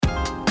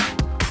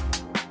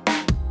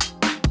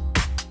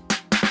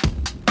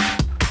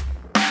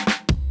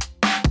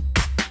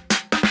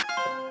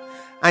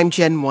I'm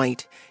Jen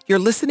White. You're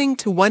listening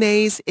to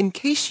 1A's In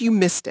Case You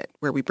Missed It,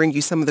 where we bring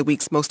you some of the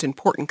week's most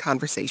important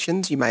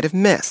conversations you might have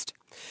missed.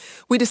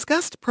 We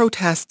discussed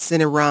protests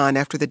in Iran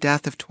after the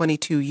death of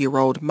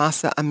 22-year-old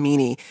Mahsa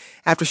Amini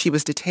after she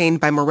was detained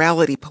by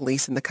morality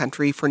police in the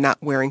country for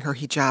not wearing her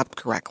hijab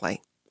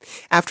correctly.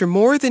 After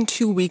more than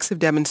 2 weeks of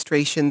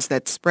demonstrations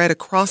that spread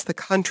across the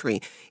country,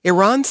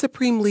 Iran's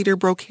supreme leader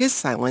broke his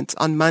silence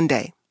on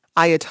Monday.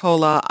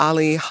 Ayatollah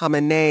Ali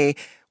Khamenei,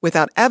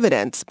 without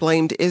evidence,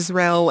 blamed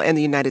Israel and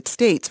the United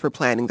States for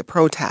planning the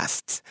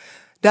protests.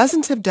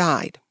 Dozens have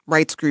died.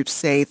 Rights groups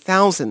say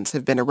thousands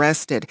have been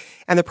arrested,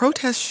 and the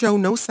protests show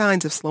no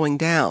signs of slowing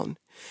down.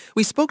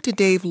 We spoke to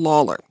Dave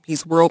Lawler.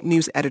 He's world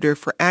news editor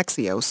for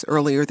Axios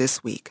earlier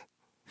this week.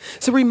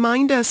 So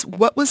remind us,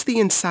 what was the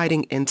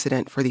inciting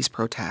incident for these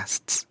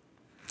protests?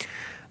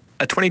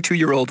 A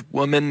 22-year-old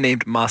woman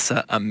named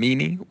Mahsa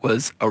Amini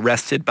was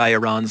arrested by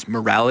Iran's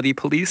morality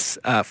police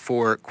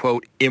for,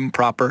 quote,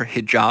 improper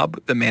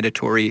hijab, the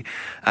mandatory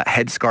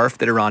headscarf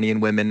that Iranian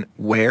women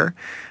wear.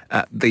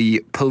 The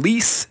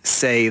police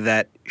say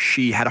that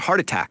she had a heart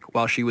attack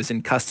while she was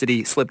in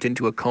custody, slipped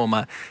into a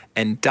coma,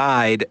 and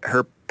died.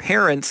 Her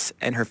parents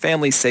and her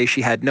family say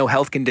she had no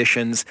health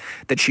conditions,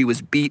 that she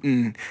was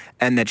beaten,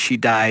 and that she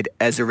died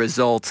as a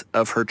result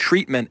of her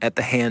treatment at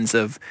the hands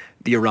of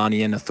the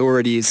Iranian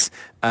authorities.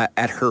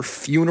 At her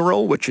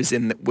funeral, which was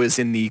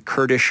in the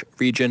Kurdish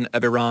region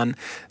of Iran,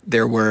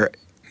 there were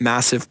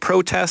massive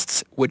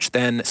protests, which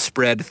then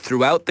spread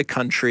throughout the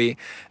country,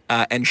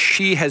 and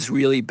she has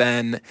really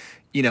been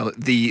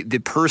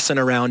the person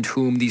around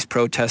whom these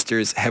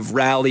protesters have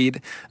rallied.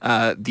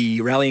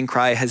 The rallying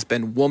cry has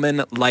been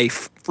woman,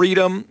 life,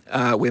 freedom.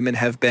 Women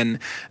have been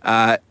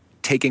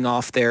taking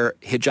off their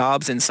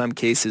hijabs, in some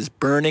cases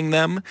burning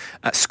them.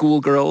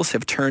 Schoolgirls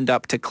have turned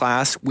up to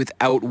class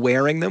without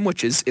wearing them,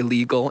 which is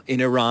illegal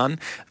in Iran.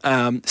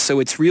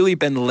 So it's really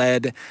been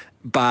led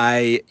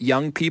by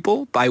young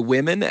people, by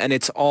women, and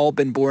it's all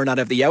been born out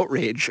of the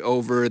outrage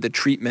over the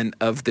treatment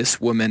of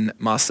this woman,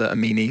 Mahsa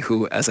Amini,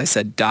 who, as I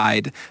said,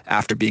 died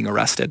after being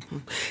arrested.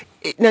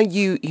 Now,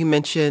 you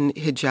mentioned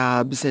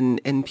hijabs and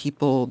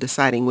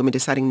women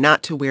deciding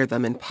not to wear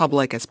them in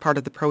public as part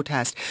of the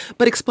protest,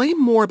 but explain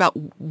more about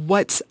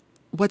what's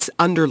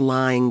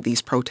underlying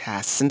these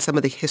protests and some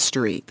of the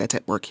history that's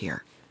at work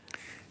here.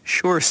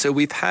 Sure. So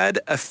we've had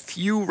a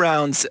few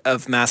rounds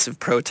of massive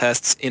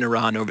protests in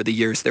Iran over the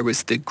years. There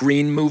was the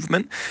Green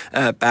Movement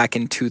back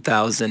in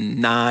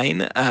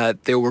 2009.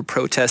 There were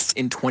protests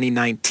in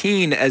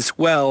 2019 as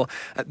well.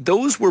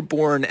 Those were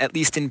born, at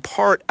least in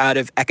part, out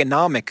of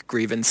economic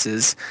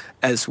grievances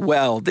as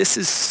well. This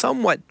is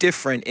somewhat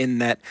different in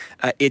that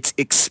it's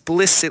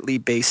explicitly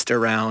based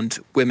around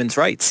women's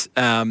rights.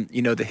 The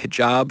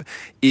hijab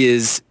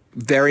is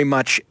very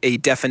much a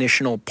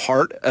definitional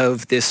part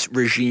of this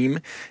regime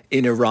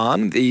in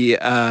Iran,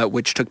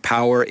 which took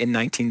power in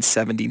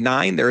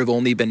 1979. There have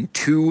only been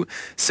two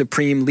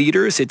supreme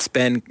leaders. It's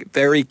been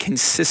very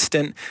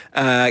consistently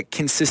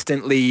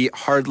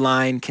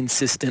hardline,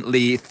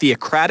 consistently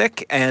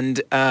theocratic,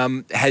 and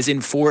has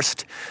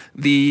enforced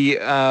the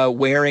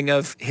wearing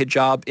of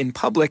hijab in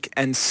public.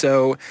 And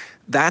so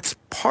that's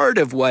part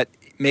of what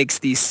makes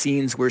these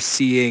scenes we're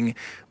seeing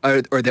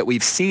or that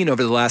we've seen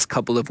over the last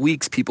couple of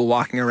weeks, people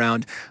walking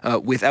around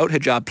without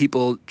hijab,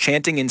 people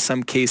chanting in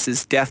some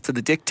cases, death to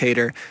the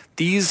dictator.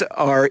 These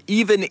are,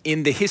 even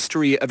in the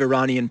history of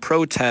Iranian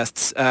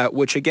protests,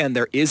 which again,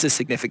 there is a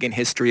significant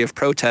history of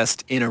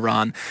protest in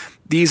Iran.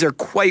 These are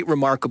quite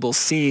remarkable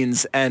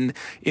scenes. And,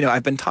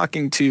 I've been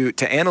talking to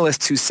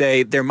analysts who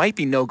say there might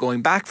be no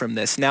going back from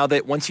this. Now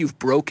that once you've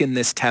broken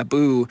this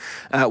taboo,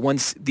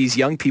 once these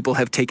young people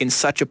have taken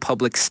such a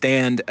public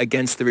stand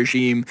against the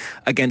regime,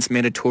 against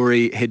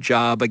mandatory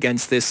hijab,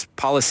 against this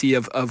policy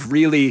of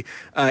really,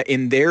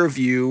 in their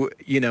view,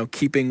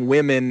 keeping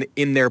women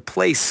in their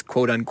place,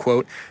 quote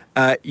unquote,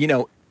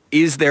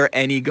 is there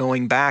any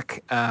going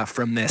back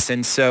from this?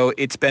 And so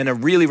it's been a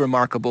really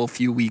remarkable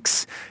few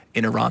weeks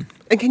in Iran.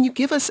 And can you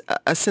give us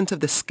a sense of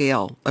the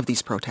scale of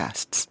these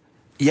protests?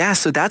 Yeah,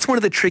 so that's one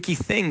of the tricky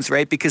things,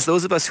 right? Because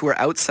those of us who are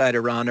outside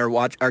Iran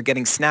are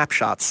getting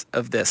snapshots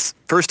of this.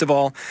 First of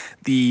all,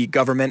 the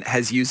government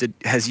has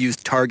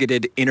used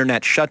targeted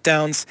internet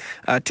shutdowns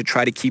to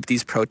try to keep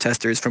these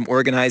protesters from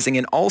organizing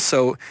and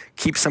also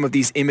keep some of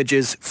these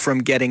images from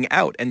getting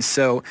out. And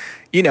so,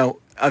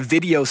 a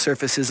video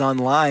surfaces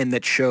online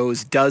that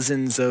shows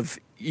dozens of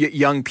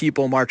young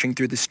people marching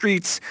through the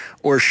streets,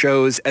 or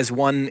shows, as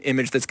one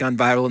image that's gone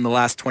viral in the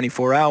last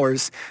 24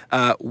 hours,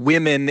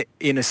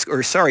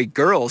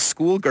 girls,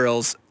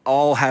 schoolgirls,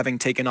 all having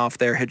taken off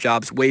their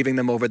hijabs, waving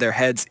them over their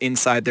heads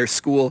inside their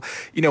school.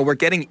 We're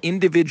getting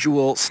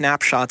individual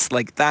snapshots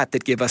like that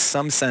give us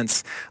some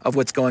sense of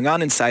what's going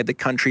on inside the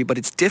country, but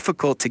it's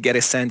difficult to get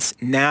a sense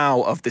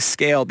now of the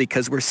scale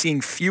because we're seeing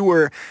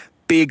fewer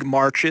big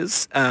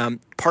marches,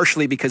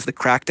 partially because the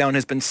crackdown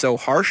has been so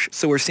harsh.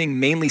 So we're seeing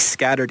mainly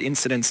scattered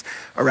incidents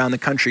around the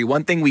country.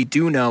 One thing we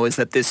do know is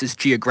that this is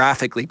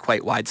geographically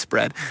quite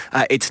widespread.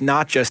 It's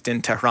not just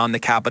in Tehran, the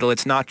capital.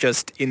 It's not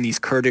just in these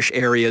Kurdish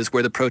areas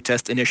where the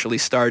protest initially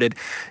started.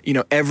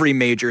 Every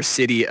major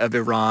city of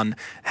Iran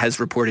has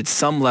reported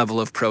some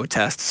level of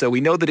protest. So we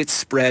know that it's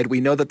spread.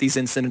 We know that these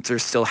incidents are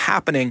still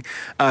happening.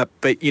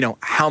 But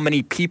how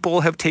many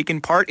people have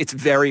taken part? It's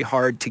very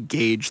hard to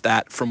gauge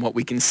that from what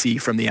we can see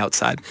from the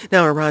outside.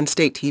 Now, Iran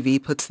State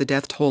TV puts the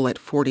death toll at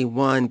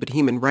 41, but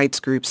human rights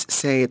groups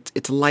say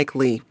it's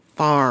likely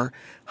far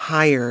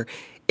higher.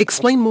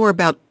 Explain more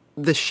about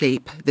the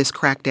shape this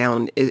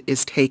crackdown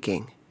is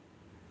taking.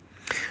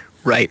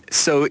 Right.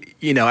 So,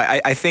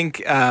 I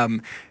think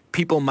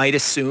people might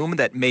assume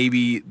that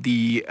maybe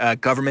the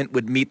government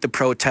would meet the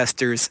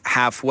protesters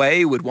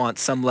halfway, would want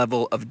some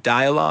level of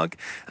dialogue.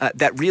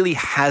 That really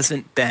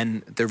hasn't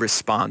been the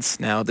response.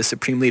 Now, the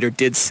Supreme Leader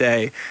did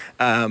say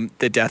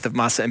the death of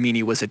Mahsa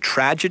Amini was a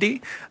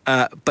tragedy,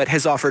 but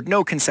has offered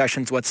no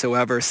concessions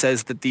whatsoever,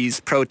 says that these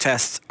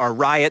protests are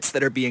riots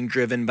that are being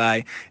driven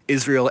by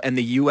Israel and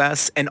the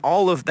U.S., and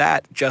all of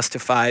that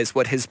justifies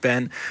what has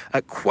been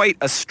quite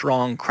a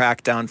strong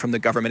crackdown from the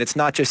government. It's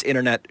not just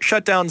internet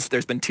shutdowns.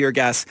 There's been tear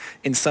gas,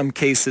 in some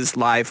cases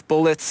live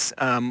bullets.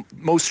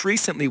 Most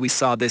recently, we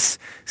saw this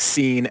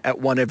scene at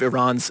one of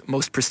Iran's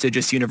most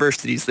prestigious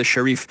universities, the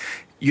Sharif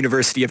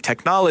University of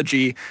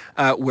Technology,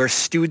 where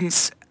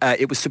students,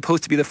 it was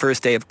supposed to be the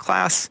first day of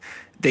class.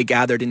 They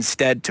gathered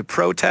instead to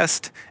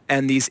protest,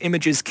 and these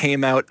images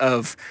came out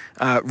of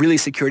really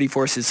security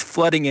forces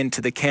flooding into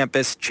the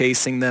campus,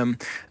 chasing them,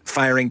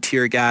 firing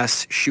tear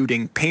gas,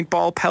 shooting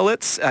paintball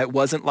pellets. It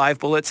wasn't live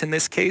bullets in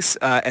this case,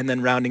 and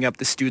then rounding up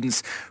the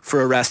students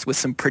for arrest with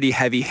some pretty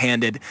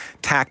heavy-handed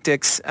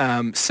tactics.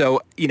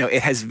 So,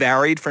 it has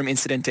varied from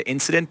incident to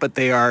incident, but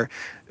they are,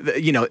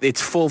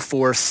 it's full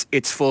force,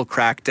 it's full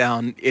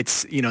crackdown.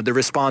 It's, the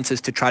response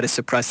is to try to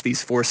suppress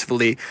these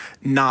forcefully,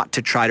 not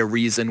to try to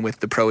reason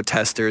with the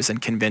protesters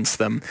and convince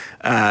them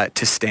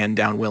to stand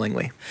down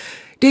willingly.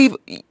 Dave,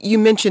 you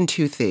mentioned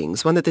two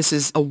things. One, that this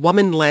is a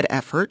woman-led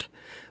effort,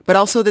 but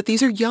also that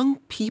these are young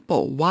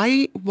people.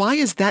 Why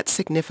is that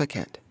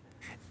significant?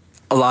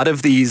 A lot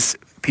of these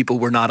people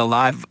were not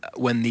alive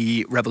when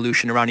the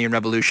Iranian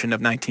Revolution of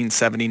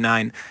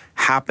 1979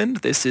 happened.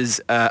 This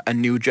is a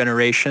new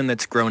generation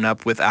that's grown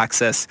up with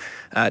access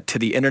to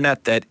the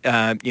internet that,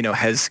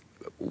 has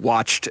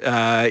watched,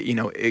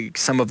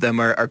 some of them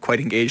are quite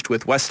engaged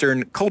with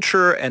Western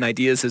culture and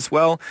ideas as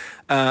well.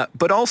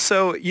 But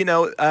also,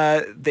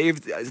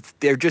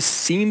 there just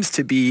seems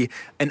to be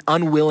an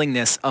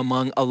unwillingness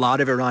among a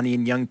lot of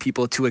Iranian young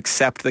people to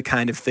accept the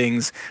kind of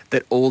things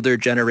that older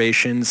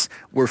generations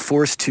were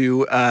forced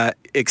to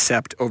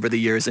accept over the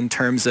years in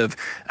terms of,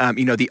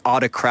 the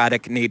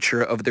autocratic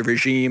nature of the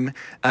regime.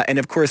 And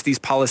of course, these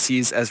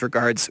policies as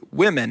regards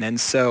women. And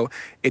so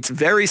it's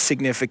very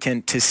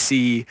significant to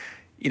see,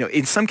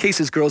 in some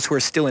cases, girls who are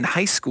still in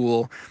high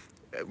school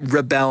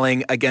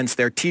rebelling against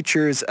their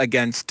teachers,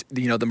 against,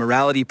 the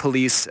morality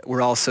police.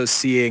 We're also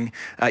seeing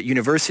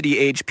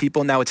university-age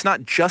people. Now, it's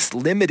not just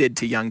limited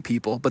to young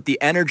people, but the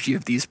energy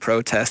of these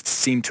protests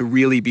seem to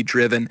really be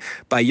driven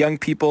by young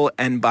people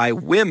and by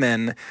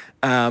women,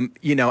 and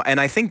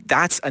I think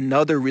that's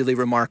another really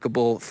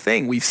remarkable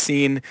thing. We've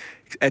seen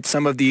at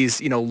some of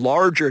these,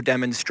 larger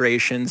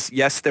demonstrations,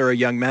 yes, there are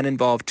young men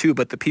involved too,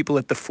 but the people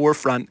at the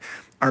forefront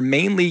are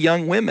mainly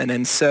young women.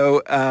 And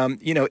so,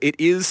 it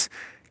is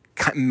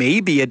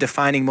maybe a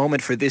defining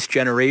moment for this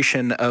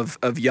generation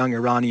of young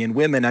Iranian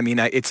women. I mean,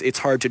 it's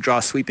hard to draw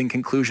sweeping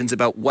conclusions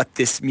about what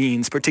this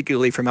means,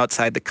 particularly from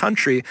outside the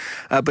country.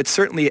 But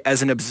certainly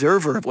as an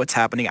observer of what's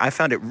happening, I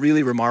found it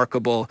really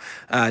remarkable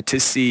to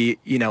see,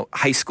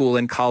 high school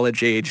and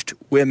college-aged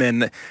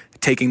women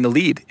taking the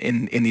lead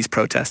in these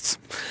protests.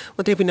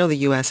 Well, Dave, we know the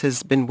U.S.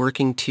 has been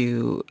working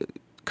to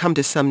come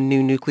to some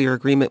new nuclear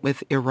agreement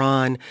with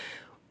Iran.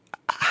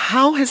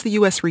 How has the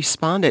U.S.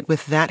 responded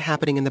with that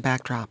happening in the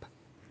backdrop?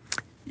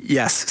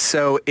 Yes.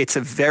 So it's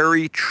a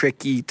very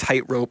tricky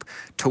tightrope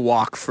to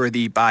walk for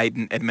the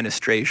Biden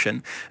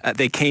administration.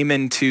 They came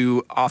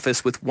into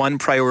office with one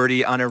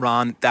priority on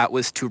Iran. That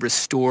was to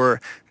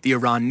restore the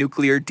Iran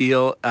nuclear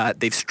deal.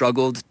 They've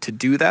struggled to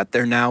do that.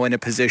 They're now in a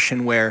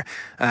position where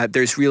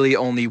there's really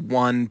only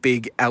one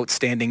big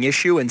outstanding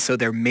issue. And so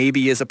there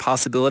maybe is a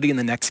possibility in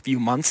the next few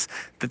months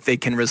that they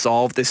can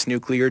resolve this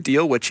nuclear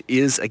deal, which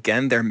is,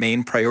 again, their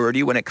main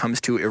priority when it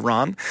comes to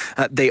Iran.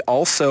 They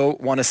also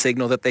want to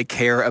signal that they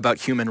care about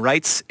human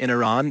rights in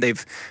Iran.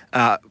 They've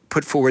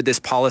put forward this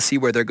policy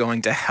where they're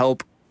going to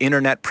help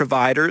internet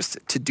providers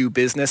to do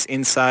business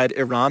inside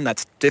Iran.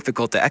 That's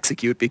difficult to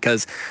execute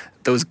because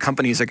those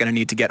companies are going to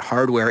need to get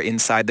hardware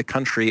inside the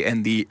country,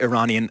 and the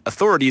Iranian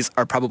authorities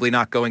are probably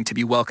not going to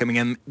be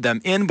welcoming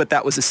them in. But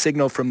that was a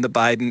signal from the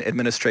Biden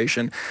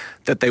administration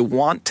that they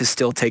want to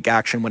still take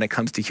action when it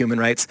comes to human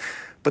rights.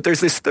 But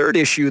there's this third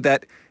issue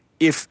that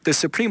if the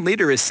Supreme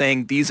Leader is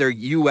saying these are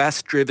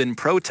U.S.-driven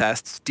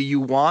protests, do you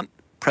want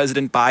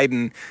President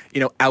Biden,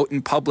 out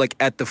in public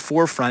at the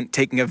forefront,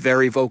 taking a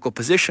very vocal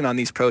position on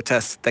these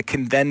protests that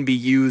can then be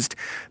used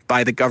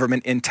by the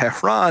government in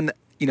Tehran,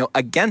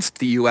 against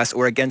the U.S.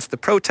 or against the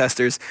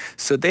protesters.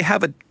 So they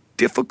have a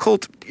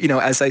difficult,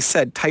 as I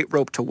said,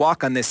 tightrope to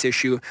walk on this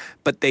issue,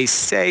 but they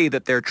say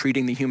that they're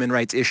treating the human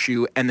rights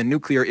issue and the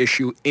nuclear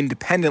issue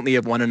independently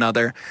of one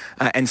another.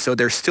 And so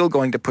they're still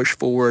going to push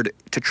forward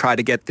to try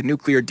to get the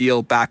nuclear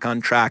deal back on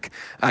track,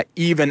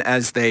 even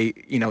as they,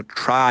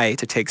 try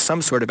to take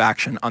some sort of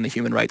action on the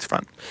human rights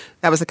front.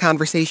 That was a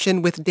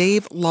conversation with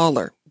Dave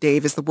Lawler.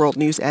 Dave is the World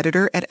News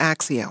editor at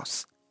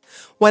Axios.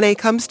 1A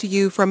comes to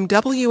you from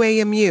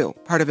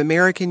WAMU, part of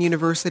American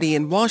University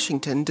in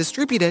Washington,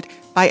 distributed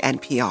by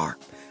NPR.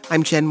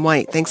 I'm Jen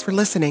White. Thanks for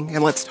listening,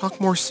 and let's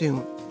talk more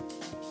soon.